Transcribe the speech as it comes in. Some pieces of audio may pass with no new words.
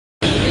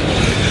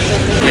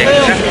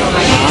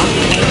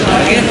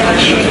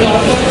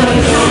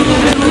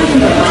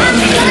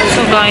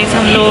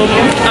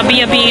अभी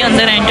अभी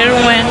अंदर एंटर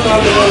हुए हैं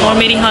और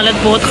मेरी हालत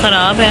बहुत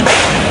ख़राब है।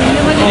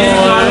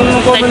 और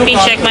let me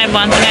check my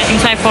one thing, I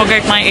think I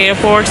forget my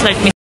airports. Let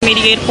me,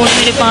 मेरी एयरपोर्ट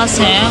मेरे पास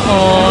है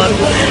और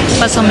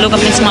बस हम लोग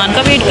अपने सामान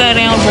का वेट कर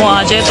रहे हैं और वो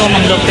आ जाए तो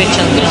हम लोग फिर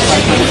चलते हैं।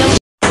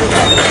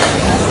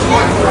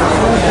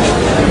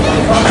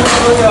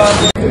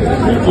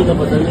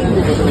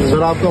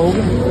 सर आपका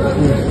होगा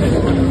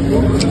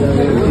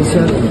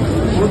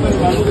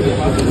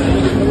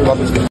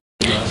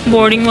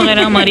बोर्डिंग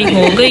वगैरह हमारी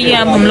हो गई है।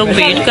 अब हम लोग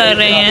वेट कर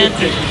रहे हैं।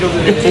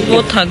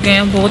 बहुत थक गए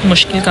हैं, बहुत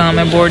मुश्किल काम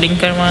है बोर्डिंग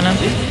करवाना।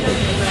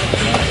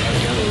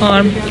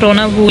 और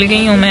रोना भूल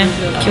गई हूँ मैं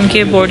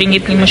क्योंकि बोर्डिंग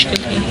इतनी मुश्किल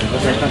थी।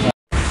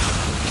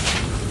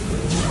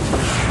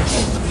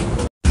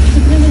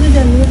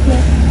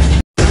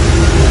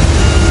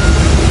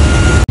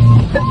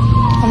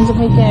 हम सब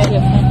क्या है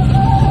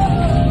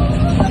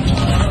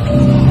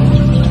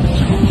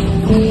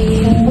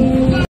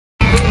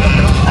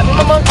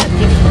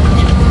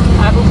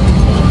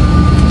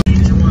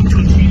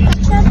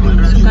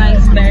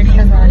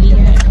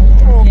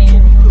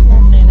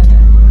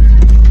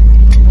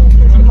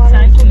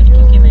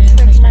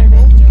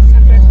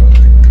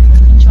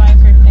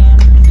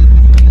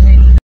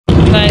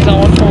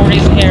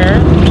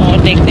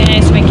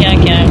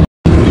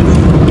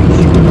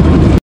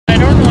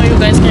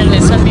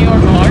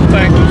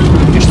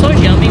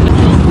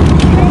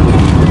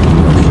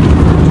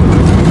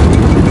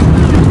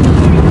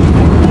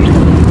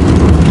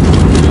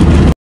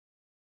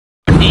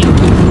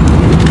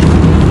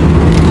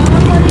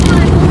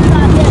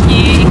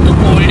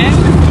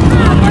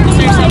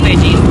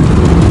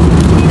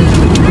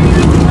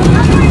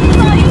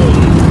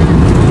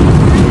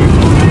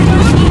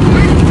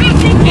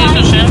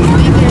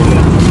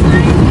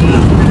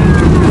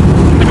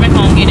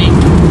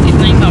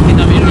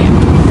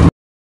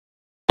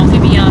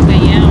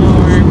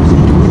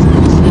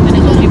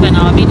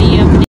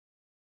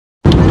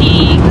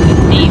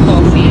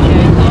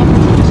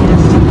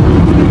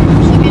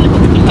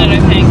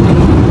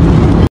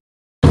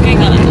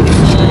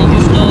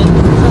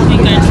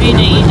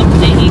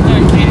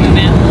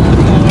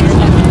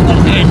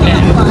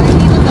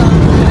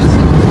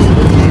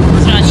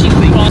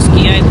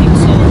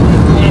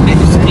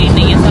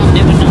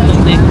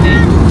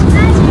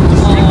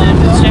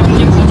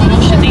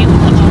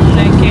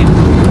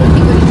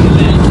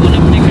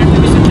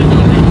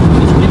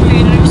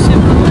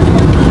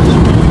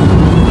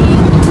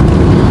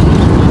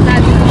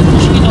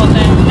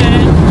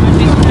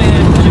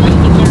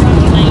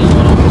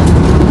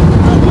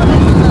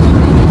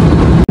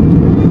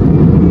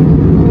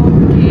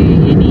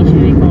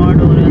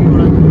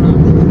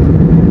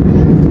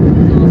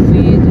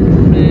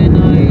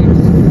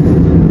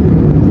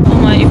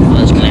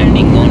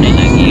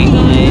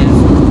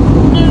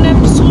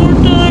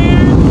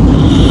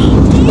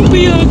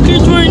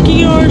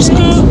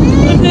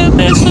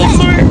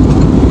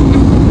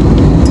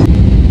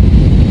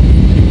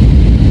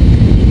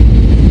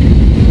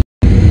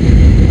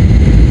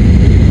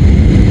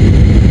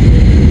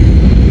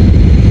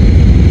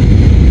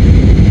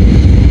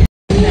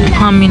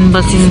हम इन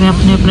बसेस में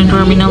अपने अपने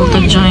टर्मिनल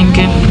तक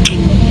जाएंगे।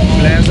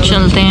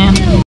 चलते हैं।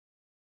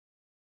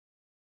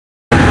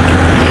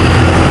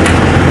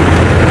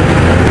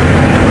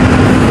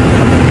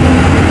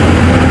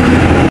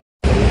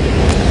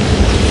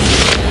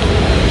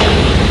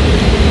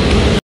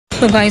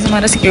 तो गाइस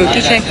हमारा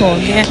सिक्योरिटी चेक हो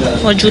गया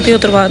और जूते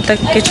उतरवा तक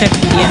के चेक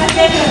किए।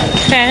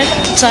 खैर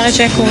सारा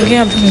चेक हो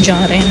गया, अब हम जा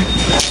रहे हैं।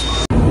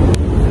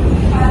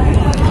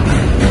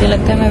 मुझे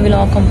लगता है मैं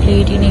व्लॉग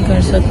कंप्लीट ही नहीं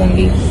कर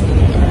सकूँगी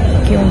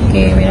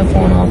क्योंकि मेरा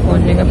फ़ोन ऑफ हो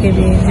जाएगा। फिर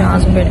भी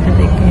जहाज़ में बैठ कर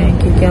देखते हैं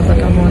कि क्या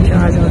पता फोन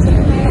चार्ज हो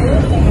जाए।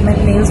 तो मैं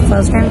नेल्स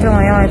फर्स्ट टाइम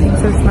करवाया, I think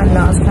so it's my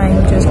last time,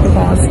 just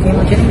because कि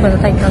मुझे नहीं पता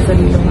था इतना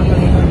जलील होना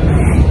पड़ेगा।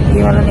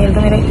 ये वाला नेल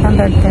तो मेरा इतना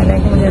दर्द कर रहा है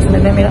कि मुझे ऐसा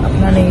लग रहा है मेरा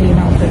अपना नेल ही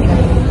ना उतर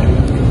जाए।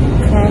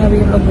 खैर अभी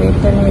हम लोग वेट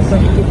कर रहे हैं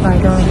 20 की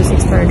फ्लाइट और अभी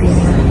 6:30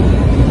 है।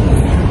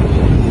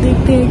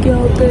 देखते हैं क्या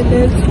होता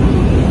है।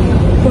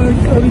 बट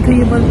अभी तो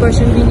ये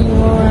 1% भी नहीं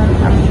हुआ है।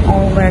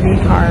 All very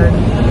hard.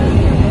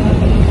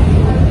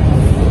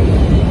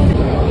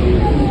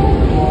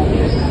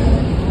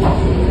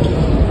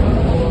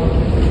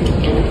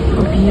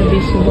 अभी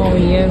सुबह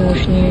हुई है,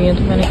 रोशनी हुई है,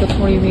 तो मैंने कहा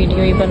थोड़ी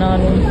वीडियो ही बना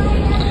लूँ।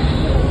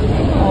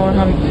 और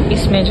हम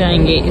इसमें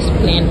जाएंगे, इस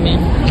प्लेन में।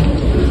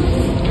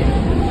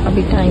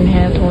 अभी टाइम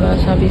है थोड़ा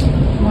सा, अभी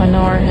 1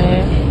 आवर है।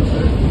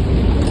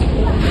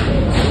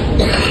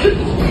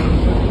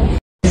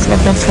 इसमें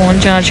अपना फ़ोन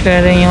चार्ज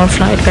कर रहे हैं और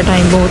फ्लाइट का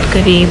टाइम बहुत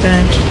करीब है।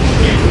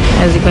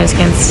 As you guys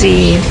can see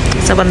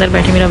सब अंदर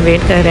बैठे मेरा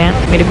वेट कर रहे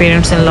हैं, मेरे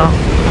पेरेंट्स इन लॉ।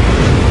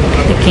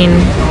 लेकिन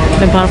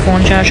मैं बाहर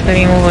फ़ोन चार्ज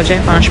करी वो हो जाए,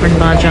 5 मिनट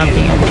बाद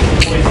जाती हूँ।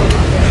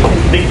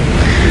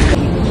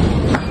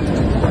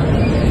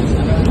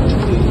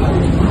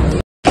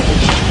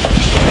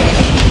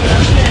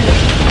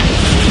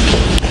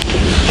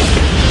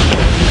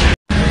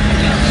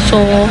 तो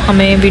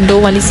हमें विंडो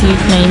वाली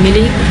सीट नहीं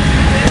मिली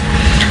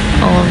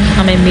और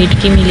हमें मिड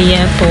की मिली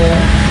है। तो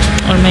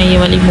और मैं ये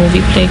वाली मूवी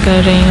प्ले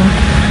कर रही हूँ।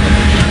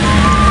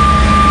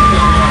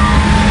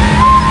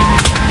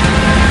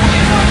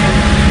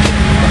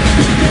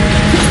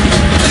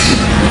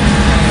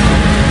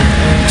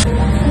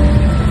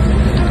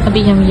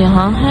 अभी हम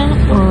यहाँ हैं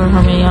और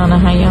हमें आना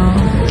है यहाँ।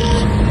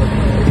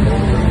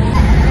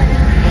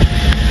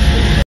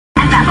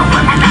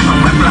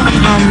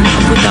 हम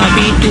अबू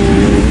धाबी टू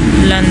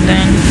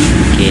लंदन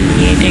के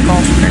लिए टेक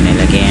ऑफ करने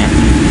लगे हैं।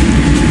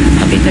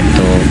 अभी तक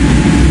तो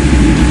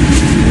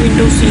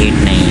विंडो सीट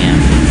नहीं है,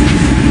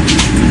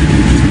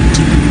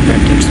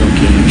 but it's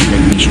okay,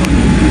 let me show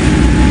you.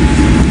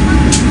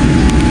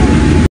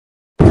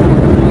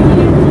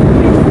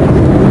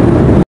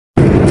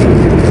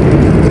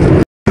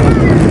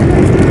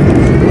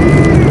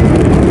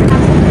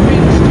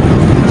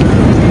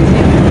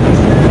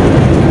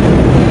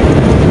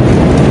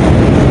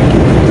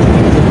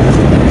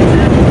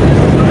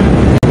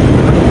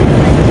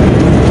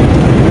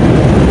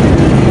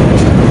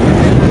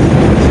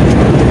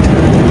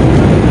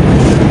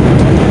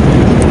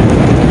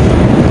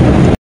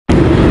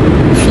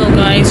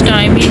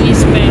 Time ही नहीं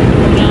स्पेंड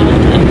हो रहा,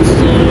 आई एम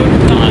सो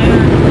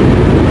टायर्ड।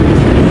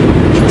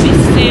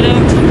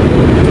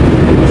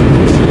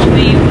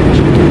 अभी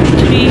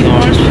 3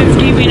 hours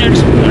 50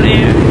 minutes पड़े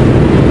हैं।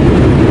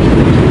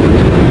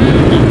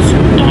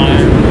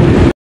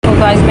 तो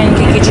गाइस मैं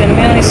इनकी किचन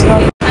में हूँ इस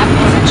वक्त।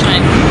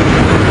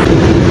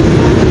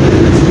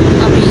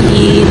 अभी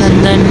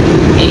लंदन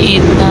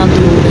इतना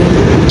दूर है,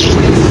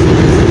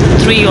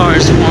 3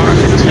 hours more,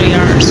 3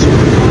 hours।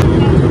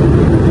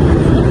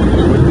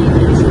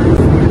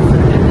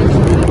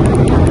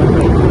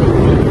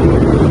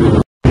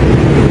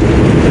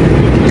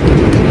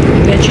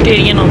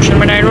 Vegetarian option,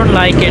 but I don't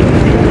like it.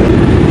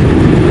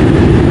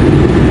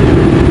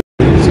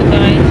 So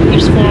guys,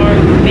 it's for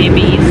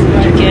babies.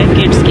 Okay,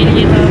 kids के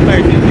लिए था,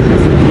 but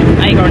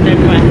I got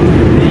that one.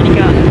 मैंने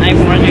कहा I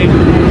want it.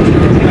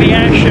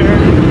 Yeah, sure.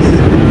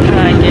 I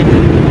like it.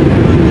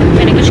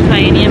 मैंने कुछ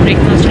खाया नहीं है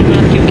ब्रेकफास्ट के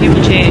बाद, क्योंकि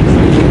मुझे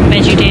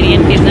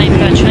वेजिटेरियन पिज़्ज़ा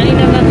इनका अच्छा नहीं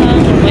लगा था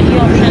और वही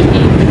ऑप्शन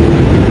थी।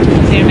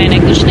 फिर मैंने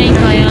कुछ नहीं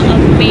खाया।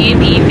 अब मे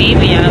बी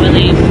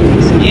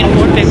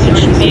एयरपोर्ट पे कुछ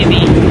मे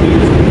बी,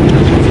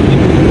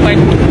 बट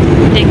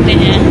देखते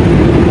हैं।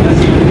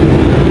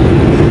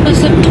 बस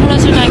अब थोड़ा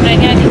सा टाइम रह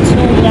गया, आई थिंक सो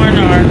 1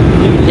 hour।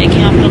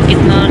 देखिए आप लोग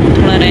कितना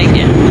थोड़ा रह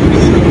गया।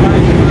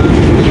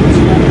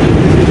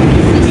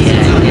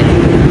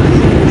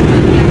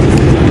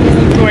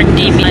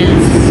 20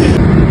 miles।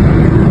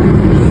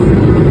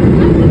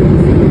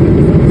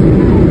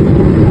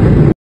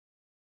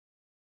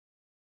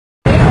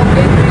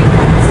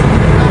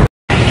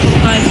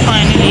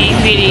 Finally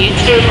we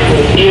reach.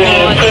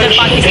 और इधर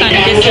पाकिस्तानी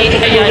जैसी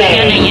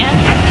तैयारियाँ नहीं है,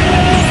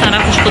 सारा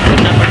कुछ खुद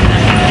करना पड़ता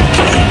है।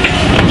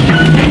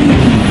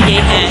 ये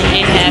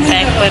है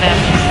बैग पर है।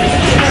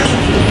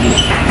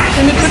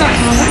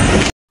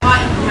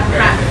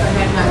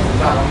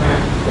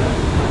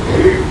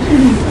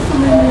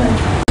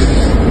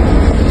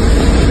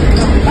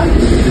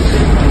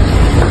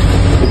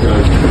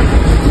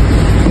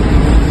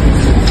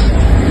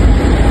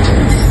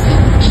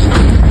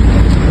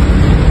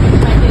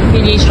 We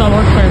reached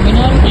our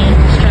terminal and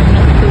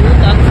terminal 2,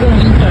 the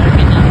Growing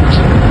terminal.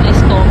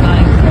 Let's go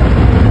guys।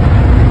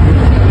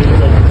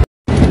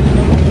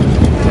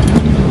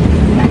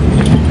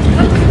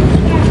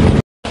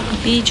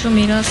 अभी जो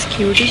मेरा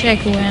सिक्योरिटी चेक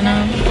हुआ है ना,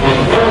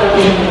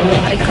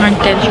 I can't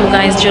tell you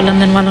guys, जो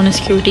लंदन वालों ने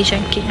सिक्योरिटी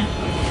चेक किया।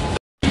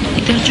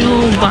 इधर जो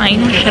वाइन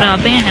और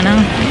शराबें हैं ना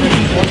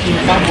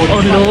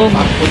और लोग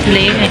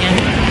ले रहे हैं,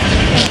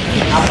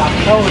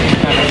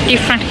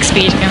 different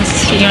experience,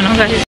 you know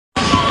guys.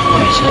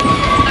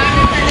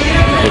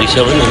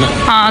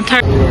 हाँ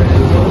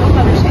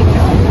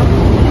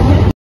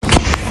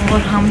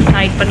और हम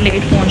फ्लाइट पर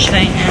लेट पहुंच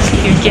रहे हैं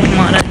क्योंकि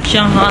हमारा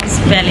जहाज़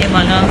पहले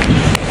वाला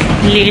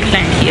लेट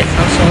लैंड किया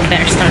था। So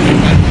that's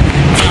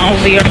now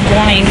we are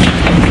going.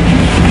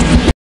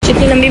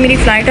 जितनी लंबी मेरी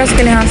फ़्लाइट है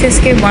उसके लिहाज से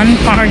इसके 1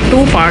 part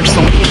 2 parts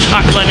होंगे,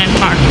 part 1 and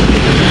part 2।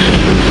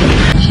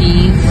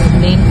 Cheese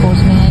main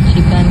course में है,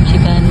 चिकन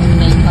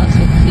नहीं खा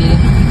सकती,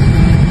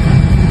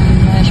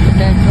 mash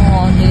potato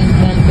always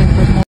well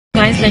paper.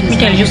 Guys let me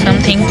tell you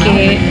something कि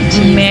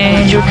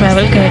मैं जो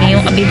ट्रैवल कर रही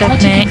हूँ अभी तक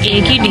मैं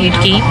एक ही डेट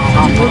की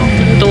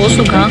 2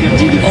 सुबह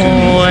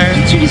और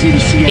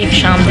 1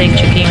 शाम देख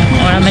चुकी हूँ।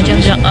 और मैं जब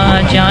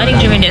जा रही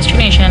जो मेरी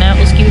डेस्टिनेशन है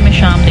उसकी भी मैं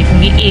शाम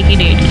देखूँगी, एक ही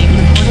डेट की।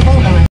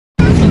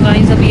 तो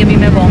गाइस अभी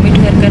मैं वॉमिट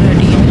कर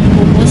हटी हूँ।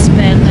 वो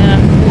स्मेल है,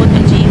 बहुत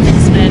अजीब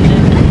स्मेल है,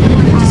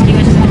 जिसकी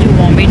वजह से मुझे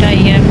वॉमिट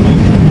आई है।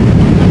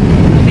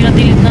 मेरा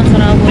दिल इतना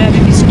ख़राब हो रहा है,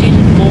 अभी भी स्टिल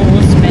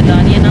बहुत स्मेल आ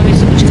रही है, ना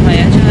मुझे कुछ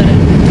खाया जा रहा है।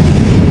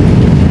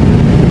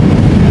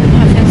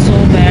 So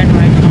bad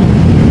right now.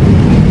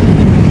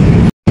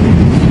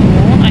 So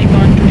I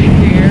want to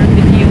share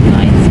with you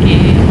guys कि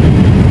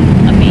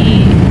अभी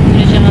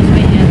पूरे जहाज़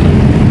में है तो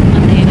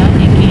अंधेरा,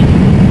 लेकिन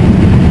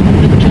हम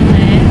लोग जो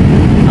है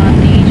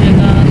आधी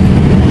जगह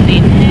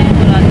दिन है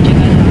और आधी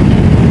जगह रात है।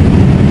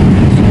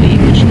 सो ये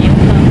कुछ नहीं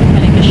होता,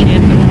 मैंने कहा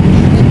शेयर करूँ।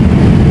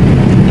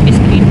 अभी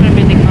स्क्रीन पर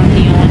भी दिखाती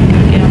हूँ ऑन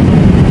करके आप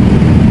लोग।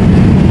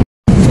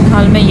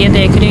 फिलहाल मैं ये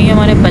देख रही हूँ,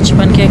 हमारे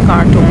बचपन के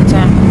कार्टून्स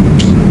हैं,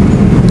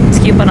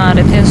 ये बना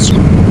रहे थे,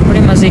 बड़े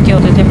मज़े के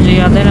होते थे। मुझे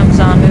याद है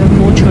रमज़ान में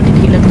बहुत छोटी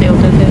थी लगते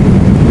होते थे,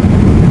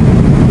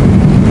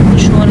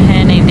 कुछ और है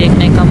नहीं देख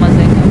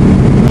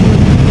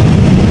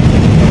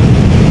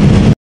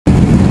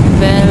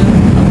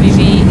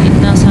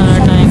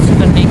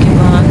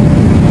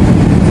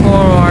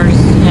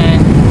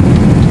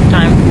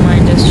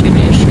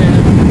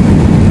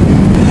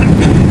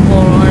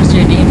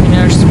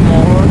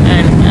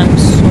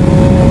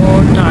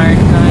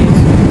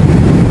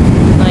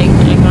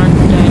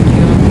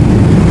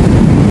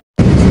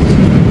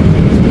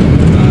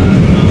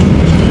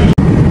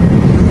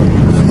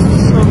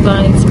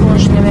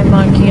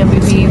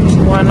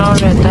करना और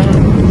रहता है।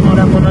 और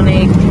अब उन्होंने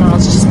एक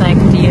लास्ट स्नैक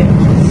दी है,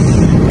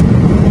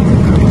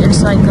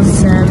 it's like a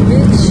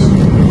sandwich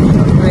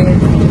with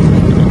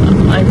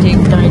I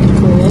think diet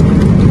Coke,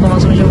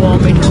 because मुझे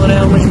वॉमिट हो रहा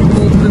है और मुझे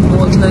भूख भी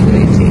बहुत लग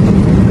रही थी।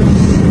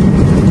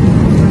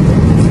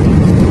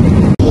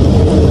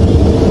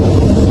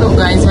 तो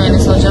गाइस मैंने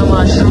सोचा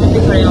वॉशरूम भी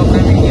खड़े होकर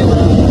वीडियो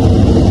बनाऊं।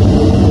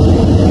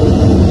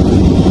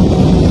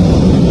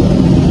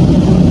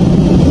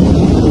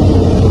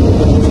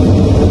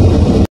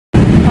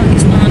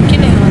 पाकिस्तान के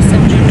लिहाज से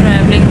मुझे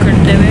ट्रैवलिंग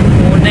करते हुए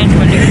मोर देन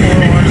 24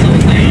 आवर्स हो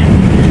गए हैं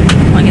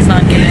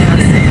पाकिस्तान के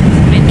लिहाज से,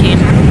 लेकिन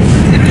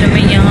जब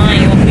मैं यहाँ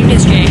आई हूँ अपनी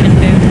डेस्टिनेशन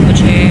पे,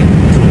 मुझे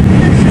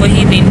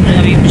वही दिन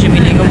अभी मुझे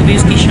मिलेगा, वो भी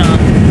उसकी शाम।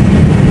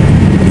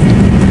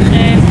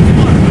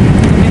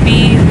 अभी भी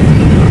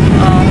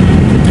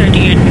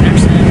 38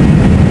 मिनट्स हैं।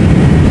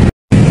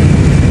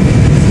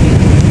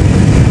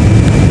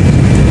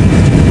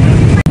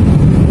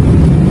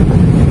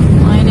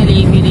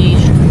 फाइनली वी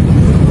रीच्ड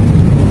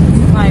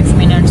 5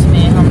 मिनट्स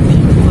में हम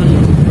बिल्कुल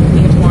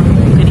एयरपोर्ट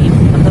के करीब,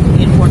 मतलब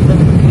एयरपोर्ट पर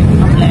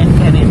हम लैंड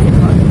कर रहे थे।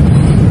 और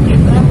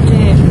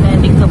मुझे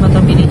लैंडिंग का पता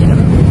भी नहीं चला,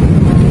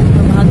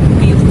 बहुत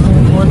ब्यूटीफुल,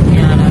 बहुत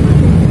प्यारा।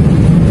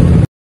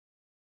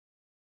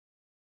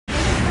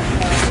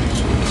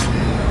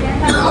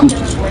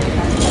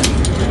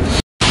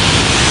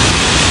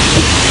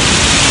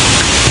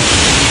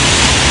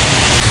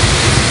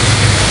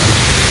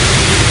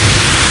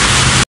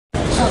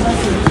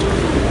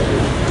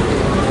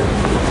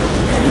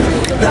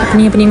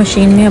 अपनी अपनी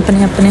मशीन में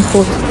अपने अपने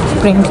खुद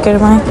प्रिंट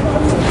करवाएं।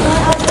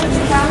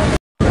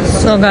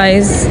 सो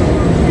गाइस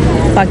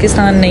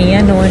पाकिस्तान नहीं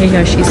है, नो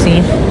हिजाशी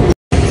सीन।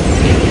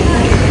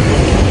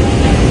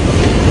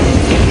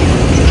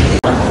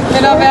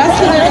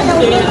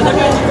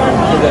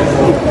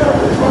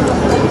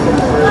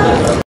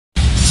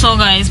 सो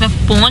गाइस मैं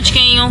पहुंच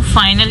गई हूँ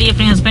फाइनली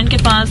अपने हस्बैंड के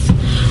पास,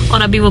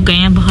 और अभी वो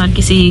गए हैं बाहर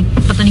किसी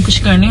पता नहीं कुछ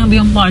करने। अभी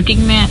हम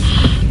पार्किंग में हैं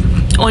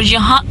और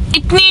यहाँ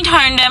इतनी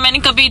ठंड है, मैंने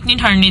कभी इतनी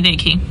ठंड नहीं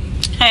देखी।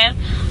 खैर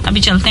अभी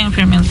चलते हैं,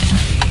 फिर मिलते हैं।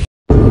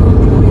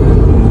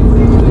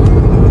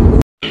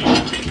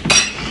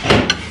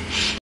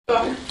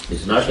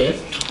 It's not here.